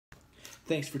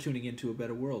Thanks for tuning in to A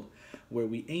Better World, where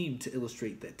we aim to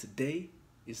illustrate that today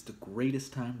is the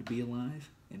greatest time to be alive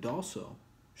and also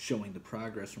showing the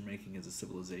progress we're making as a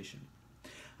civilization.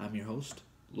 I'm your host,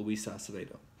 Luis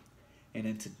Acevedo, and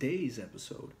in today's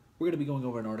episode, we're going to be going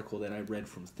over an article that I read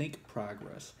from Think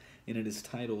Progress, and it is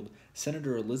titled,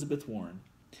 Senator Elizabeth Warren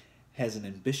has an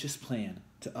ambitious plan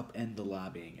to upend the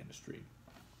lobbying industry.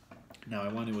 Now, I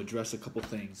want to address a couple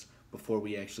things before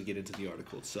we actually get into the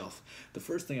article itself. The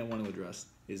first thing I want to address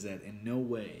is that in no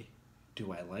way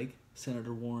do I like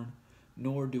Senator Warren,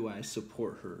 nor do I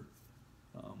support her.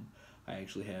 I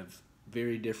actually have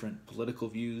very different political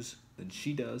views than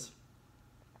she does,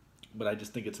 but I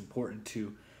just think it's important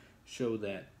to show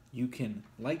that you can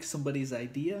like somebody's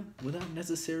idea without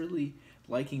necessarily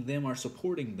liking them or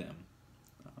supporting them.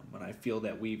 And I feel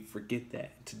that we forget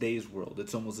that in today's world.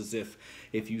 It's almost as if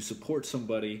you support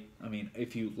somebody,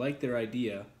 if you like their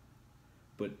idea,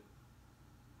 but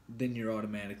then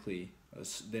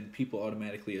then people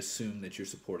automatically assume that you're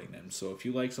supporting them. So if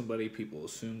you like somebody, people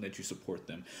assume that you support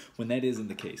them, when that isn't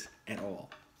the case at all.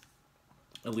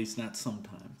 At least not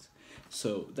sometimes.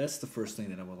 So that's the first thing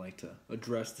that I would like to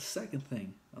address. The second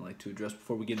thing I'd like to address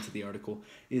before we get into the article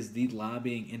is the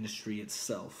lobbying industry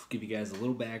itself. Give you guys a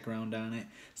little background on it,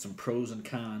 some pros and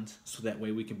cons, so that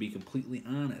way we can be completely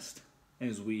honest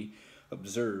as we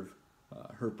observe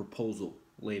her proposal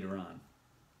later on.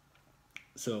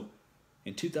 So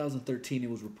in 2013, it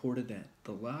was reported that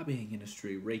the lobbying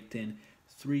industry raked in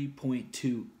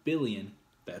 $3.2 billion,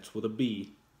 that's with a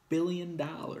B, billion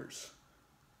dollars.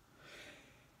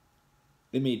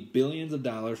 They made billions of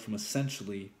dollars from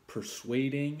essentially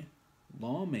persuading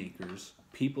lawmakers,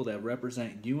 people that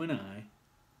represent you and I,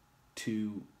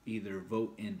 to either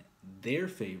vote in their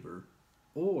favor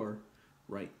or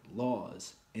write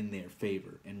laws in their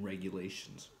favor and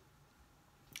regulations.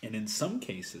 And in some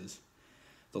cases,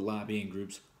 the lobbying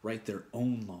groups write their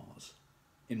own laws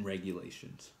and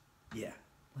regulations. Yeah,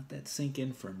 let that sink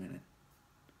in for a minute.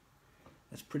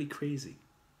 That's pretty crazy.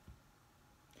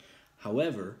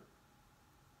 However,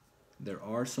 there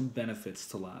are some benefits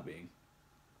to lobbying.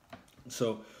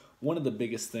 So one of the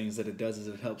biggest things that it does is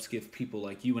it helps give people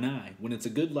like you and I, when it's a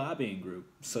good lobbying group,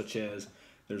 such as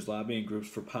there's lobbying groups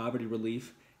for poverty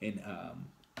relief and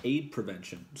aid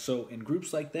prevention. So in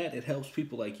groups like that, it helps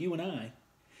people like you and I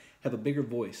have a bigger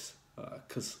voice,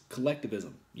 because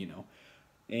collectivism,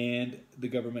 and the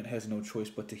government has no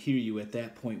choice but to hear you at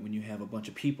that point when you have a bunch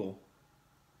of people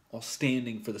all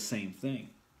standing for the same thing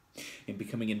and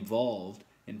becoming involved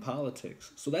in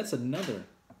politics. So that's another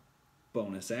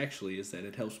bonus, actually, is that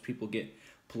it helps people get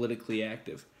politically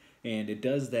active. And it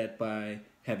does that by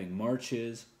having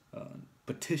marches,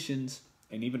 petitions,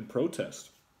 and even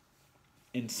protests.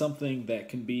 And something that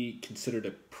can be considered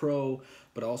a pro,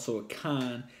 but also a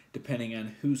con, depending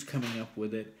on who's coming up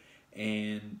with it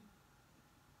and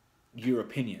your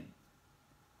opinion,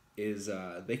 is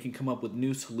they can come up with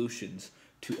new solutions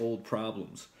to old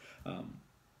problems.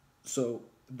 So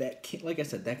that can, like I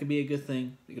said, that can be a good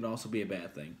thing. It can also be a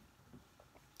bad thing.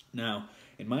 Now,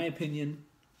 in my opinion,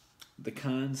 the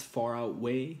cons far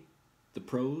outweigh the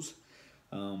pros,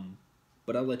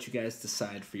 but I'll let you guys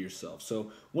decide for yourself.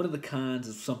 So one of the cons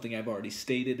is something I've already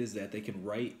stated, is that they can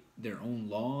write their own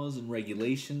laws and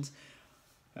regulations.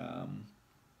 And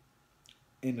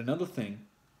another thing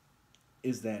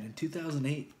is that in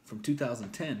 2008, from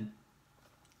 2010,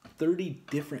 30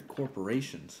 different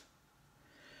corporations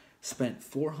spent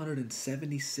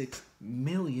 $476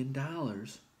 million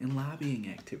in lobbying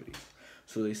activities.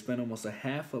 So they spent almost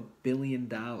 $500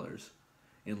 million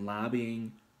in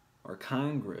lobbying our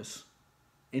Congress,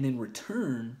 and in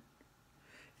return,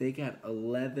 they got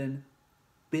 $11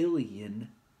 billion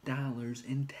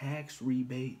in tax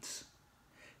rebates.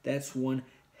 That's one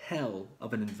hell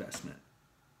of an investment.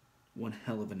 One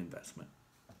hell of an investment.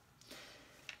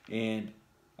 And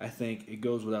I think it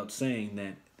goes without saying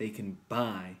that they can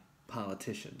buy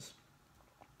politicians.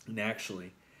 And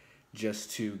actually,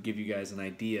 just to give you guys an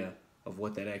idea of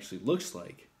what that actually looks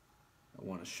like, I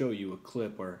want to show you a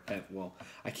clip,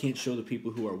 I can't show the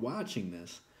people who are watching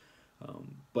this,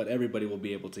 but everybody will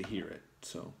be able to hear it.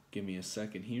 So give me a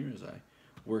second here as I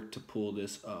work to pull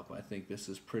this up. I think this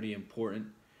is pretty important.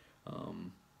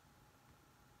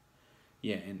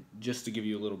 And just to give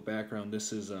you a little background,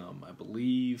 this is, I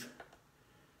believe,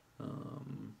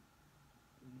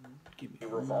 give me a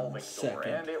revolving door,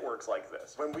 and it works like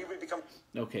this. When we would become...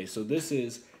 Okay, so this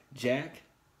is Jack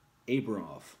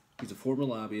Abramoff. He's a former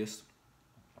lobbyist,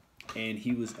 and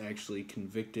he was actually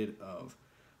convicted of,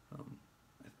 I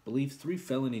believe, 3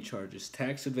 felony charges: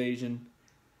 tax evasion,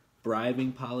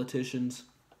 bribing politicians,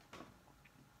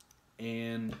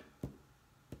 and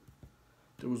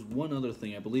There was one other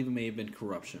thing. I believe it may have been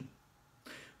corruption.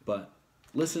 But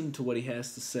listen to what he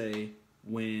has to say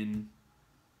when,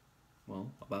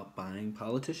 well, about buying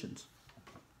politicians.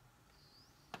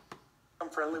 I'm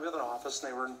friendly with an office,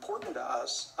 and they were important to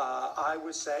us. I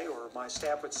would say, or my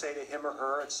staff would say to him or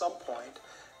her at some point,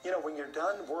 you know, when you're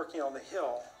done working on the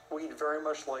Hill, we'd very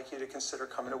much like you to consider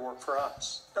coming to work for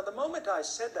us. Now, the moment I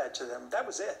said that to them, that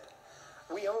was it.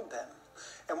 We owned them.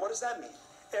 And what does that mean?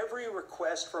 Every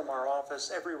request from our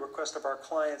office, every request of our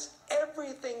clients,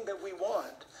 everything that we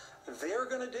want, they're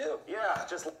going to do. Yeah,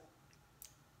 just...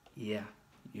 Yeah,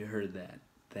 you heard that.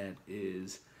 That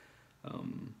is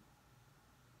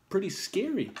pretty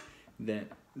scary that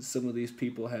some of these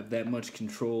people have that much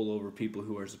control over people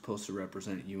who are supposed to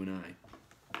represent you and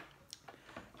I.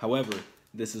 However,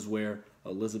 this is where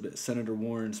Senator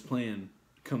Warren's plan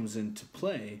comes into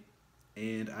play,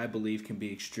 and I believe can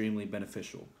be extremely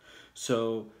beneficial.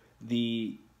 So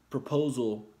the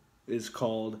proposal is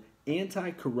called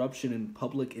Anti-Corruption and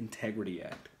Public Integrity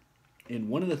Act. And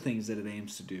one of the things that it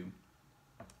aims to do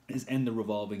is end the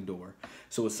revolving door.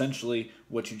 So essentially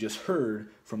what you just heard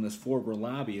from this former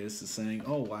lobbyist is saying,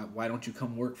 oh, why don't you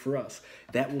come work for us?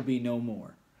 That will be no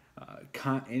more.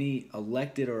 Any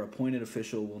elected or appointed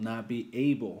official will not be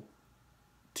able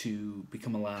to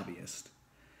become a lobbyist.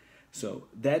 So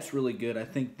that's really good. I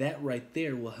think that right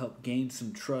there will help gain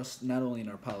some trust not only in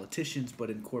our politicians but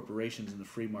in corporations and the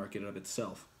free market of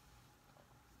itself.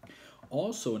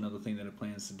 Also, another thing that it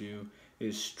plans to do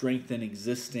is strengthen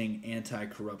existing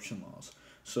anti-corruption laws.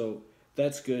 So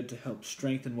that's good to help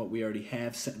strengthen what we already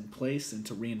have set in place and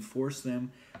to reinforce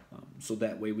them, so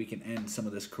that way we can end some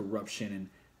of this corruption and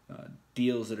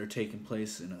deals that are taking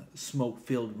place in a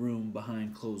smoke-filled room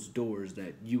behind closed doors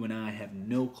that you and I have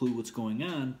no clue what's going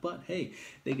on, but hey,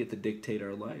 they get to dictate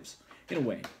our lives. In a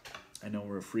way, I know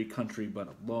we're a free country,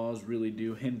 but laws really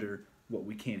do hinder what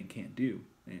we can and can't do,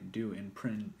 and do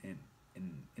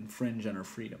infringe on our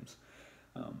freedoms.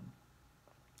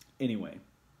 Anyway,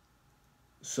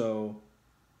 so,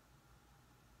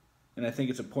 and I think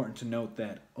it's important to note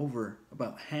that over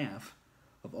about half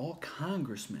of all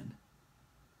congressmen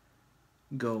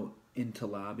go into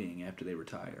lobbying after they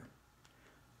retire.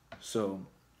 So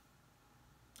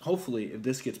hopefully if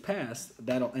this gets passed,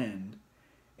 that'll end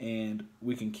and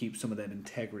we can keep some of that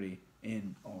integrity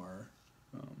in our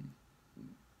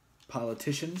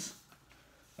politicians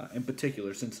in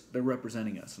particular, since they're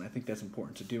representing us, and I think that's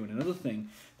important to do. And another thing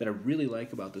that I really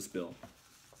like about this bill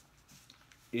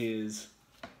is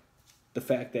the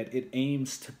fact that it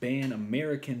aims to ban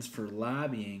Americans for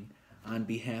lobbying on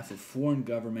behalf of foreign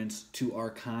governments to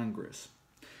our Congress.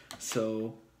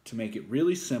 So, to make it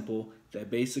really simple,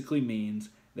 that basically means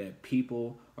that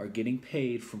people are getting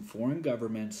paid from foreign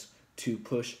governments to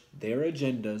push their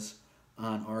agendas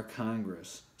on our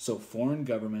Congress. So foreign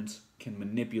governments can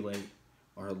manipulate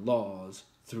our laws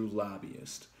through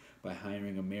lobbyists by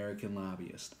hiring American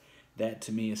lobbyists. That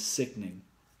to me is sickening.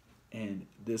 And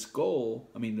this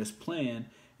plan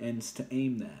aims to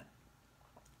aim that.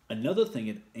 Another thing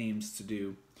it aims to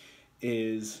do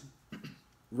is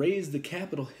raise the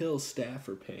Capitol Hill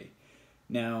staffer pay.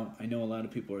 Now, I know a lot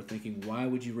of people are thinking, why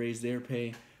would you raise their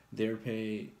pay? Their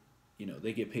pay,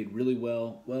 they get paid really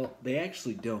well. Well, they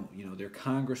actually don't. They're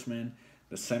congressmen,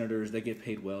 the senators, they get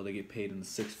paid well. They get paid in the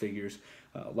six figures.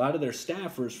 A lot of their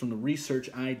staffers, from the research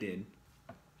I did,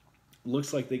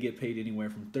 looks like they get paid anywhere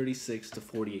from $36,000 to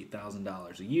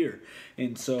 $48,000 a year.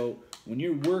 And so when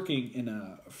you're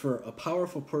working for a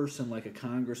powerful person like a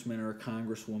congressman or a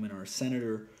congresswoman or a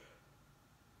senator,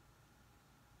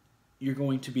 you're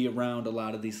going to be around a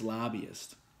lot of these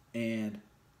lobbyists. And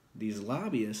these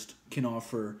lobbyists can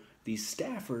offer these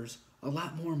staffers a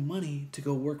lot more money to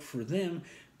go work for them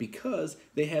because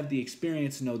they have the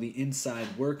experience to know the inside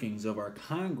workings of our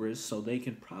Congress, so they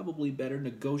can probably better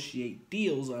negotiate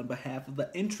deals on behalf of the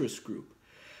interest group.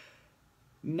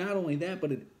 Not only that,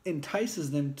 but it entices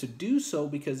them to do so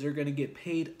because they're going to get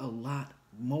paid a lot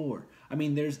more. I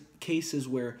mean, there's cases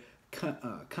where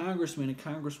congressmen and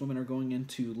congresswomen are going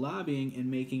into lobbying and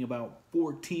making about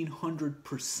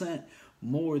 1,400%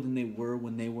 more than they were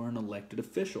when they were an elected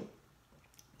official.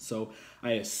 So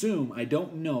I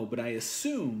don't know, but I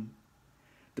assume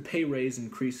the pay raise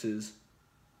increases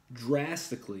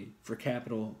drastically for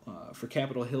Capitol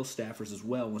Hill staffers as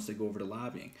well once they go over to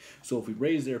lobbying. So if we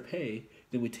raise their pay,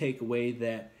 then we take away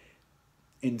that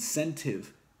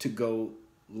incentive to go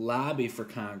lobby for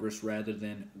Congress rather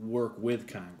than work with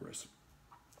Congress.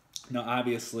 Now,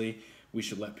 obviously, we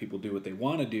should let people do what they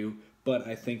want to do, but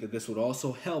I think that this would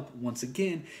also help, once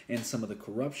again, end some of the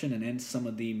corruption and end some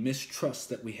of the mistrust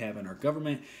that we have in our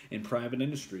government and private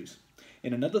industries.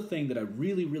 And another thing that I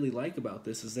really, really like about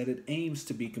this is that it aims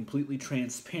to be completely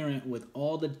transparent with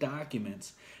all the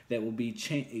documents that will be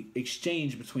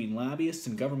exchanged between lobbyists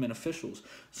and government officials.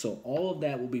 So all of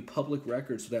that will be public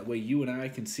record, so that way you and I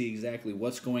can see exactly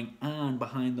what's going on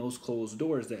behind those closed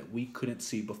doors that we couldn't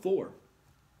see before.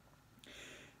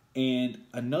 And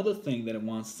another thing that it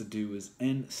wants to do is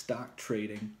end stock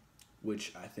trading,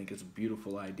 which I think is a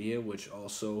beautiful idea, which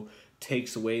also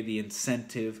takes away the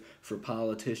incentive for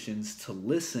politicians to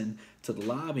listen to the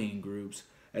lobbying groups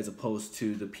as opposed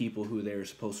to the people who they're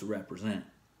supposed to represent.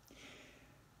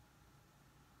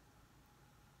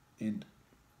 And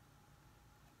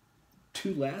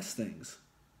two last things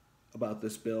about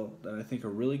this bill that I think are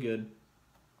really good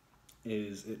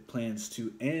is it plans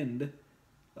to end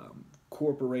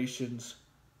corporations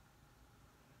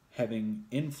having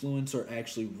influence or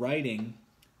actually writing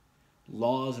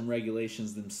laws and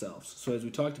regulations themselves. So as we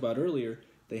talked about earlier,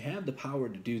 they have the power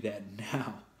to do that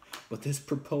now, but this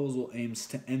proposal aims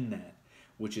to end that,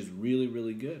 which is really,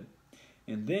 really good.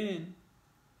 And then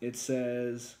it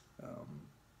says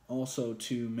also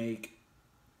to make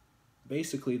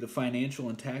basically the financial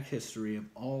and tax history of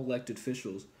all elected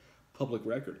officials public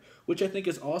record, which I think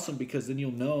is awesome, because then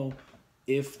you'll know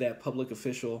if that public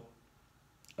official,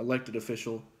 elected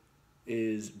official,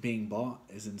 is being bought,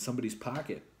 is in somebody's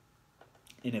pocket.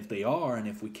 And if they are, and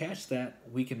if we catch that,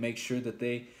 we can make sure that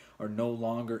they are no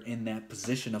longer in that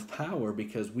position of power,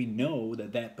 because we know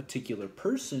that that particular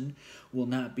person will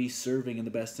not be serving in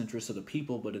the best interest of the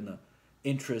people, but in the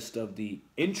interest of the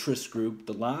interest group,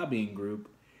 the lobbying group,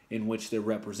 in which they're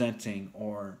representing,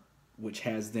 or which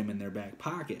has them in their back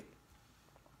pocket.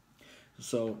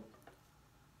 So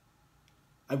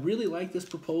I really like this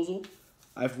proposal.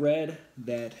 I've read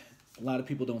that a lot of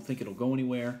people don't think it'll go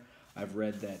anywhere. I've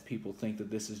read that people think that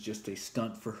this is just a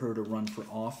stunt for her to run for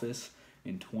office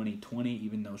in 2020,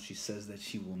 even though she says that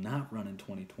she will not run in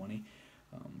 2020.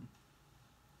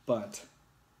 But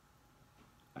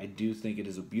I do think it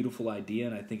is a beautiful idea,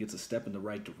 and I think it's a step in the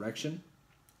right direction.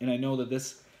 And I know that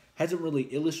this hasn't really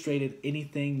illustrated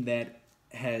anything that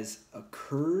has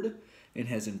occurred and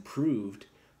has improved,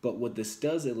 but what this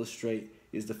does illustrate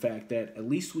is the fact that at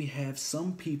least we have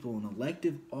some people in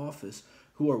elective office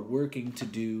who are working to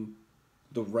do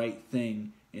the right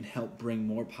thing and help bring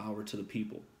more power to the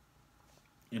people.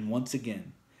 And once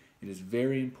again, it is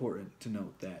very important to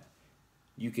note that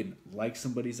you can like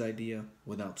somebody's idea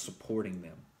without supporting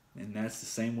them. And that's the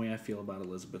same way I feel about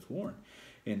Elizabeth Warren.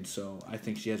 And so I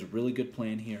think she has a really good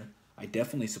plan here. I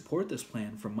definitely support this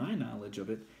plan from my knowledge of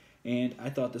it. And I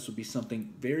thought this would be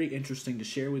something very interesting to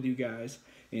share with you guys,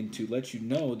 and to let you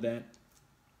know that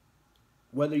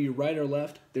whether you're right or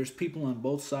left, there's people on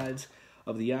both sides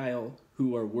of the aisle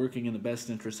who are working in the best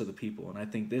interest of the people. And I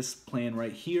think this plan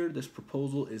right here, this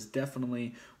proposal, is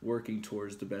definitely working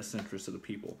towards the best interest of the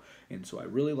people. And so I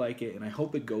really like it, and I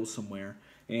hope it goes somewhere,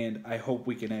 and I hope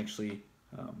we can actually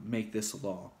make this a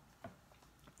law.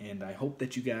 And I hope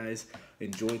that you guys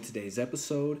enjoyed today's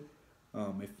episode.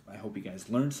 I hope you guys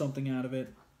learned something out of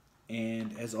it.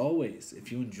 And as always,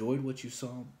 if you enjoyed what you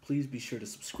saw, please be sure to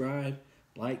subscribe,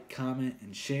 like, comment,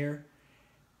 and share.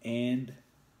 And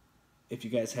if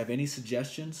you guys have any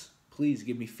suggestions, please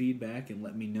give me feedback and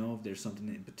let me know if there's something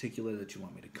in particular that you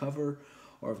want me to cover,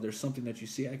 or if there's something that you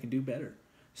see I can do better.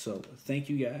 So thank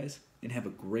you guys, and have a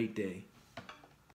great day.